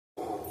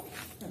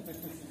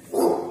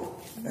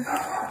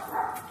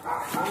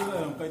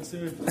Pode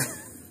ser.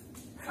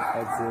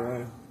 Pode ser,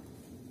 mano.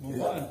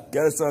 Vambora? Que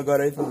horas são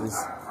agora aí, Fabrício?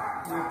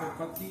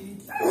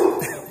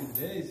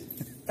 4h10.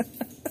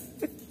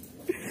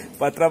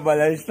 Pra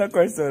trabalhar a gente não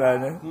acorda esse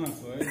horário, né? Não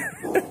acorda.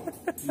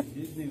 De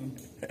jeito nenhum.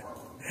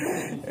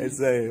 É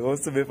isso aí,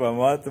 vamos subir pra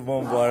moto,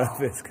 vamos embora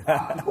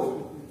pescar.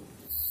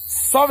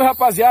 Salve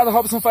rapaziada,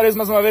 Robson Farias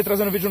mais uma vez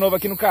trazendo um vídeo novo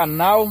aqui no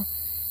canal.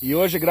 E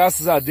hoje,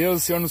 graças a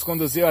Deus, o Senhor nos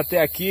conduziu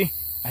até aqui,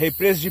 a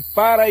represa de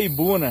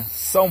Paraibuna,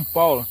 São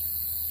Paulo.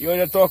 E hoje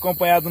eu estou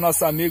acompanhado do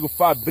nosso amigo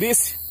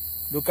Fabrício,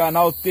 do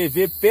canal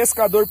TV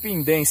Pescador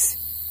Pindense.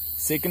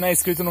 Você que não é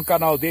inscrito no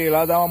canal dele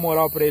lá, dá uma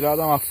moral pra ele lá,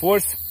 dá uma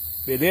força,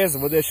 beleza?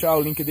 Vou deixar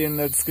o link dele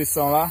na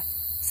descrição lá.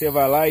 Você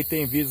vai lá e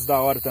tem vídeos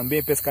da hora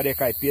também, pescaria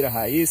caipira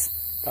raiz,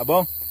 tá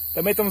bom?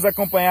 Também estamos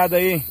acompanhados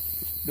aí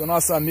do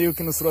nosso amigo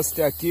que nos trouxe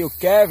até aqui, o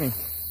Kevin,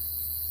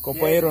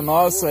 companheiro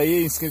nosso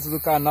aí, inscrito do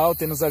canal,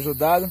 tem nos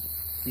ajudado.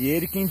 E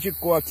ele que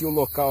indicou aqui o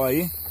local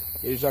aí,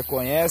 ele já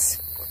conhece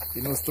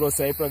e nos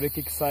trouxe aí para ver o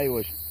que sai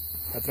hoje.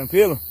 Tá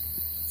tranquilo?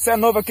 Se é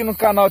novo aqui no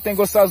canal e tem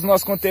gostado dos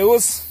nossos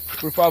conteúdos,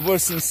 por favor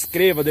se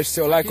inscreva, deixe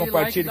seu like,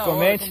 compartilhe,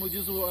 comente. Como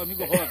diz o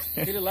amigo Robson,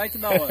 aquele like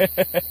da hora.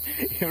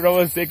 E para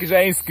você que já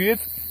é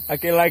inscrito,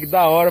 aquele like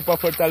da hora para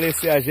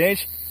fortalecer a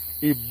gente.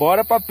 E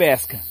bora pra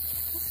pesca!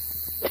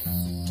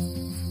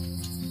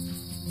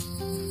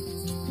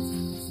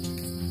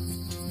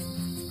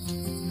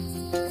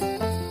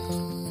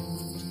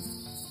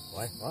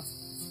 Vai, ó.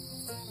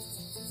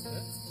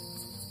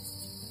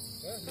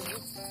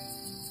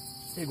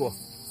 Pegou.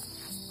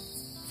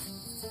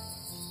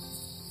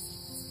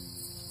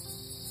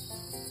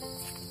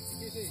 O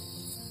que é isso aí?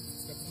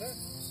 Jacundá?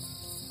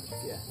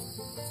 Acho que é.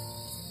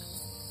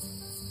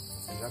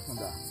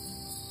 Jacundá.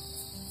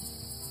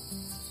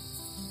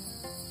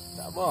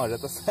 Tá bom, já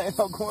tá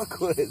saindo alguma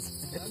coisa.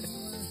 Já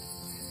anima, né?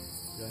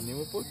 Já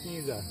anima um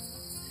pouquinho já.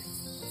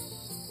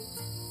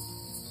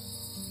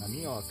 Na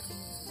minhoca.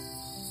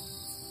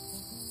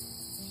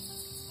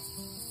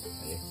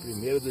 Aí,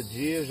 primeiro do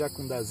dia,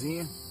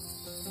 jacundazinho.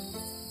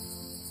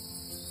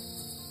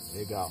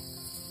 Legal.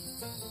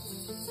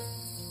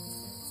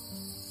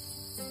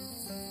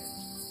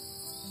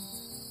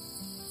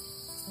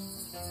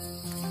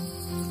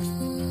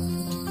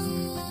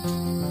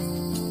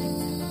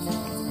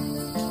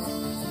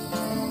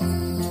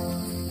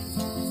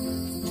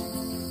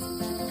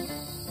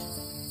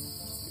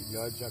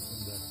 Filhote de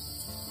jacundá.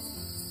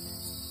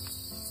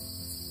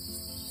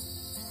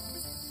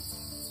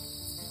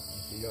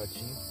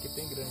 Filhotinho, porque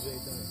tem grande aí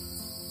também.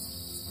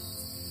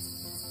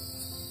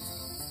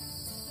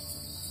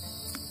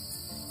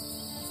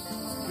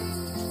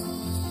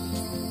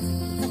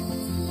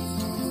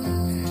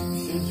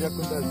 Cheio de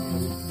jacundazinho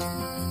ali.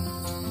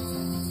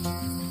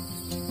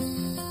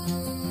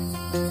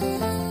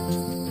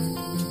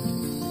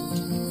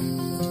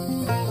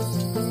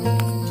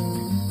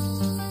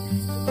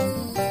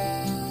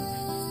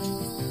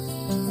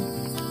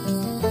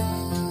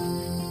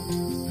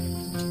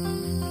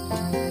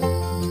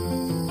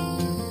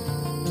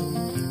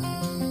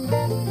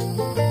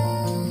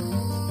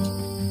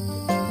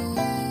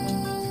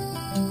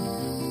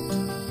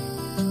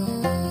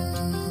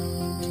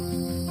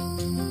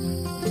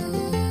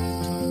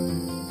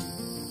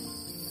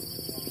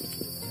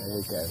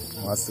 Aí, cara,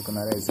 mostra o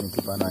canarezinho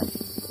aqui pra nós.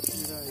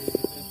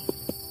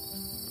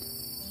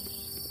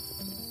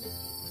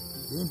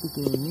 Bem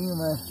pequenininho,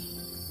 mas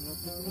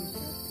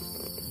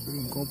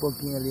brincou um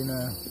pouquinho ali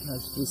na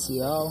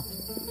artificial.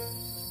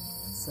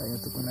 Saiu o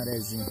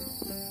tucunarezinho.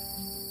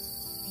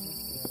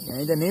 E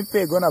ainda nem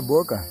pegou na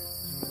boca.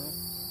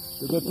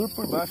 Pegou tudo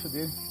por baixo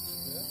dele.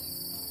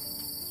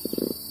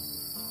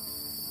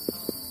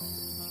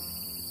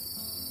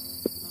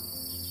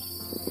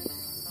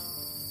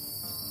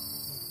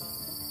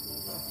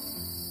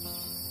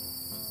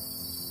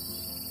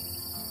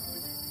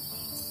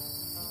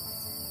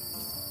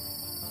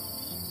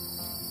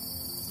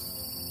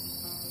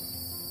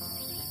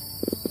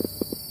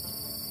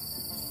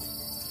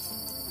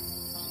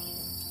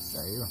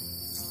 Saiu.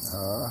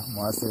 Ó,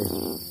 mostra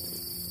aí.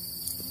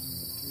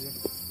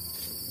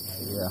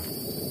 Aí, ó.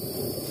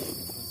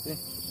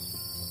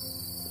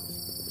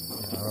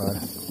 Da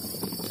hora.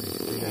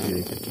 Pega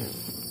direito aqui.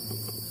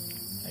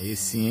 Aí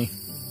sim, hein?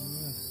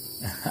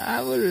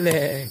 Ah,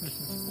 moleque.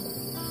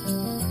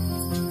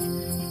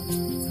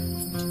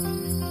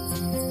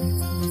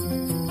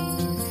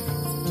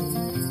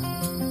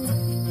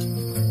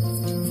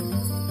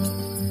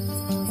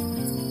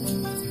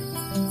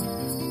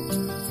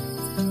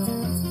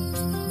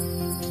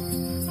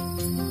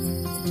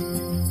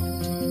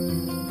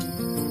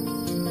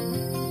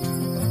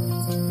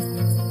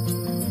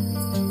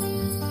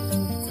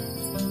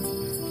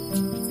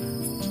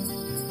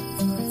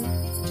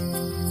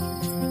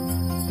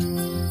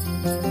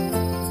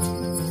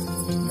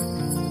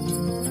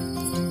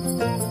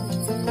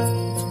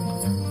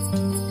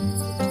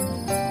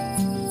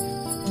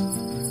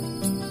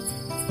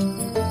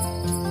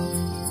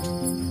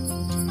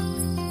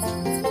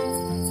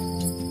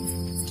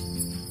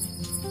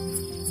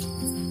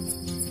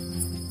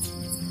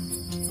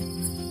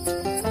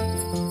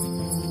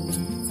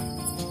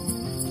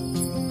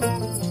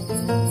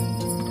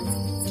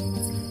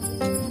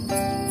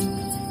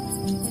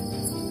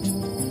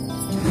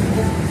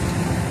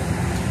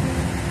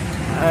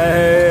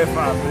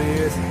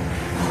 Fabrício.